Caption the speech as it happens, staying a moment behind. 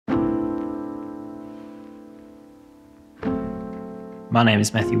My name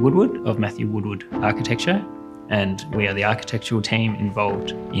is Matthew Woodward of Matthew Woodward Architecture, and we are the architectural team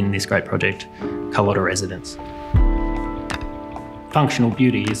involved in this great project, Carlotta Residence. Functional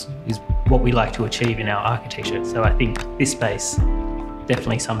beauty is what we like to achieve in our architecture, so I think this space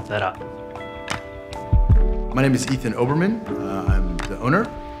definitely sums that up. My name is Ethan Oberman. I'm the owner.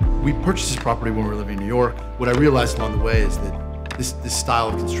 We purchased this property when we were living in New York. What I realized along the way is that this style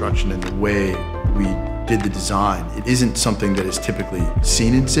of construction and the way we did the design, it isn't something that is typically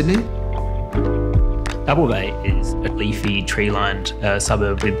seen in Sydney. Double Bay is a leafy, tree-lined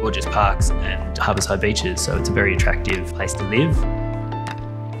suburb with gorgeous parks and harbourside beaches, so it's a very attractive place to live.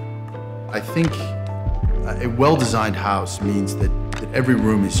 I think a well-designed house means that every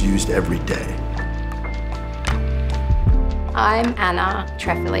room is used every day. I'm Anna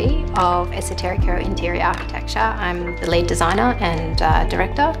Trefferley of Esoteriko Interior Architecture. I'm the lead designer and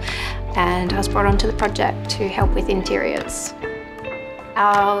director, and I was brought onto the project to help with interiors.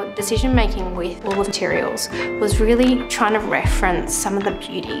 Our decision-making with all the materials was really trying to reference some of the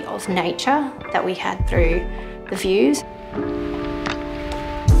beauty of nature that we had through the views.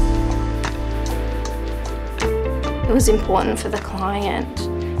 It was important for the client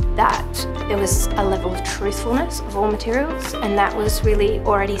that there was a level of truthfulness of all materials, and that was really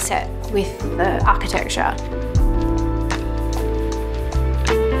already set with the architecture.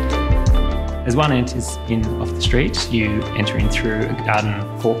 As one enters in off the street, you enter in through a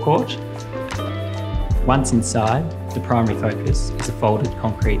garden forecourt. Once inside, the primary focus is a folded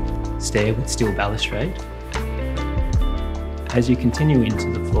concrete stair with steel balustrade. As you continue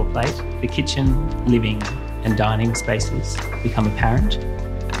into the floor plate, the kitchen, living and dining spaces become apparent.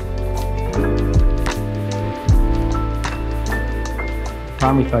 The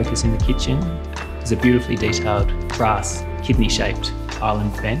primary focus in the kitchen is a beautifully detailed brass kidney-shaped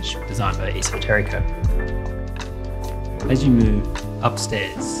island bench designed by Esoteriko. As you move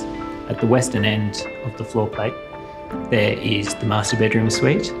upstairs, at the western end of the floor plate, there is the master bedroom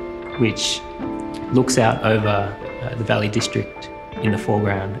suite, which looks out over the Valley District in the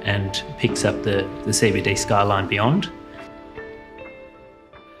foreground and picks up the CBD skyline beyond.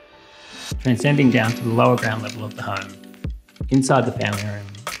 Transcending down to the lower ground level of the home, inside the family room,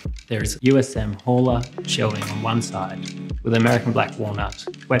 there is USM hauler shelving on one side with American black walnut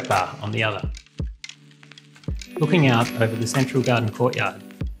wet bar on the other. Looking out over the central garden courtyard,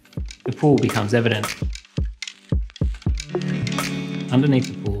 the pool becomes evident. Underneath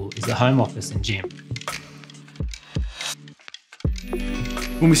the pool is the home office and gym.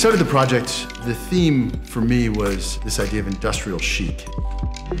 When we started the project, the theme for me was this idea of industrial chic.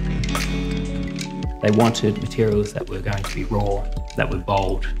 They wanted materials that were going to be raw, that were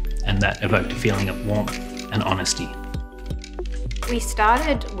bold, and that evoked a feeling of warmth and honesty. We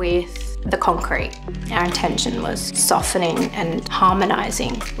started with the concrete. Our intention was softening and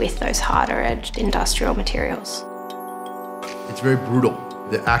harmonising with those harder-edged industrial materials. It's very brutal,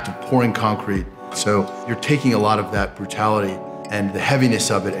 the act of pouring concrete. So you're taking a lot of that brutality and the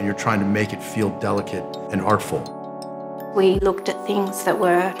heaviness of it, and you're trying to make it feel delicate and artful. We looked at things that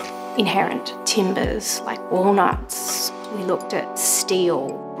were inherent timbers, like walnuts. We looked at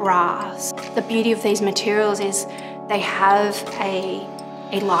steel, brass. The beauty of these materials is they have a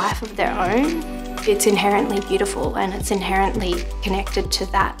life of their own. It's inherently beautiful, and it's inherently connected to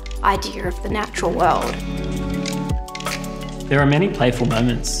that idea of the natural world. There are many playful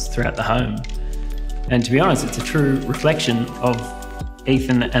moments throughout the home, and to be honest, it's a true reflection of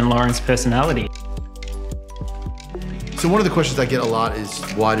Ethan and Lauren's personality. So one of the questions I get a lot is,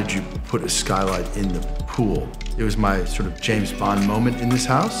 why did you put a skylight in the pool? It was my sort of James Bond moment in this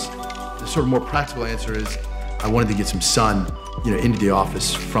house. The sort of more practical answer is, I wanted to get some sun, into the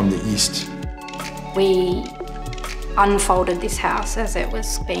office from the east. We unfolded this house as it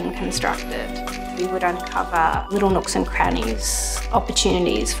was being constructed. We would uncover little nooks and crannies,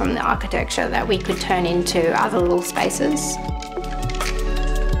 opportunities from the architecture that we could turn into other little spaces.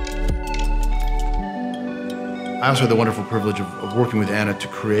 I also had the wonderful privilege of working with Anna to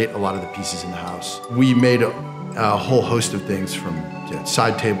create a lot of the pieces in the house. We made a whole host of things, from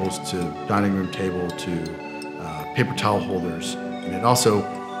side tables to dining room table to paper towel holders, and it also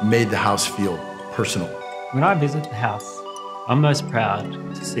made the house feel personal. When I visit the house, I'm most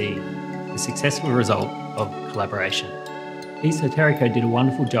proud to see the successful result of collaboration. Esoteriko did a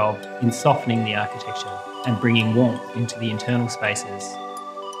wonderful job in softening the architecture and bringing warmth into the internal spaces.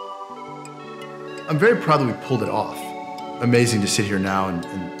 I'm very proud that we pulled it off. Amazing to sit here now and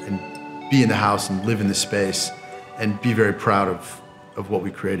be in the house and live in this space and be very proud of what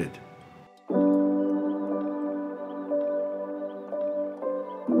we created.